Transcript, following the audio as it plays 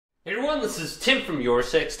Hey everyone, this is Tim from Your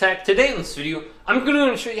Six Tech. Today in this video, I'm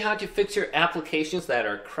going to show you how to fix your applications that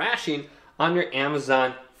are crashing on your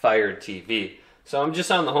Amazon Fire TV. So I'm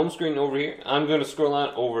just on the home screen over here. I'm going to scroll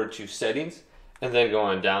on over to settings and then go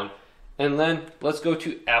on down. And then let's go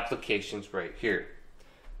to applications right here.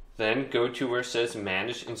 Then go to where it says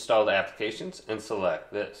manage installed applications and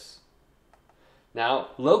select this. Now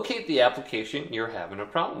locate the application you're having a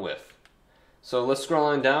problem with. So let's scroll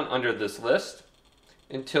on down under this list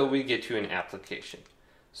until we get to an application.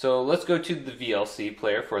 So let's go to the VLC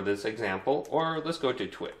player for this example, or let's go to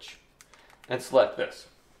Twitch and select this.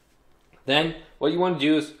 Then what you want to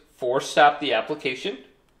do is force stop the application,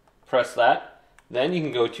 press that, then you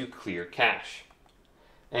can go to clear cache.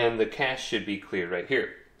 And the cache should be cleared right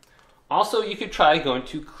here. Also, you could try going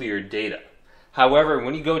to clear data. However,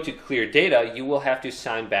 when you go to clear data, you will have to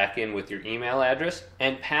sign back in with your email address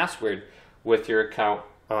and password with your account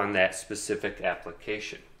on that specific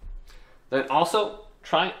application. Then also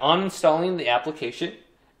try uninstalling the application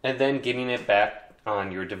and then getting it back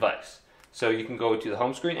on your device. So you can go to the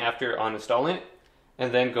home screen after uninstalling it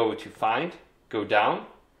and then go to find, go down,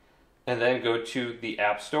 and then go to the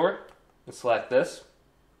App Store and select this.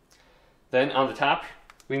 Then on the top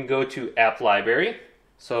we can go to App Library.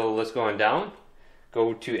 So let's go on down,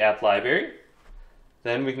 go to App Library,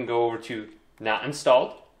 then we can go over to Not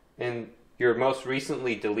Installed, and your most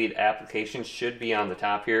recently deleted application should be on the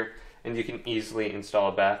top here, and you can easily install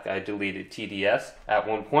it back. I deleted TDS at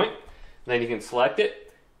one point. Then you can select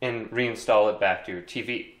it and reinstall it back to your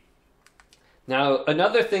TV. Now,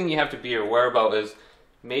 another thing you have to be aware about is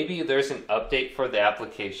maybe there's an update for the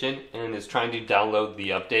application and is trying to download the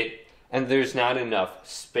update, and there's not enough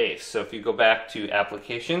space. So if you go back to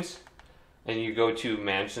Applications and you go to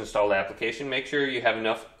Manage Installed Application, make sure you have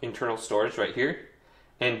enough internal storage right here,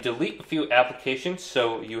 and delete a few applications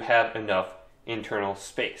so you have enough internal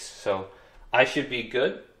space. So I should be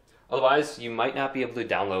good, otherwise you might not be able to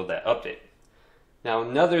download that update. Now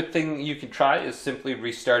another thing you can try is simply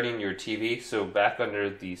restarting your TV. So back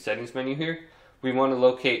under the settings menu here, we want to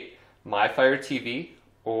locate My Fire TV,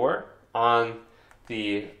 or on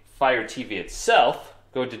the Fire TV itself,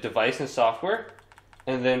 go to Device and Software,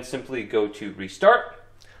 and then simply go to Restart.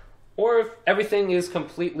 Or if everything is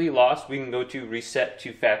completely lost, we can go to Reset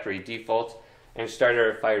to Factory Defaults and start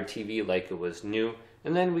our Fire TV like it was new,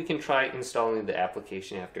 and then we can try installing the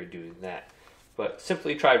application after doing that. But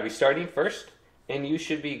simply try restarting first, and you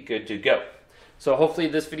should be good to go. So hopefully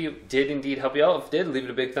this video did indeed help you out. If it did, leave it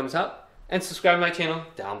a big thumbs up, and subscribe to my channel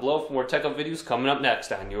down below for more tech videos coming up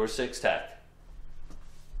next on Your Six Tech.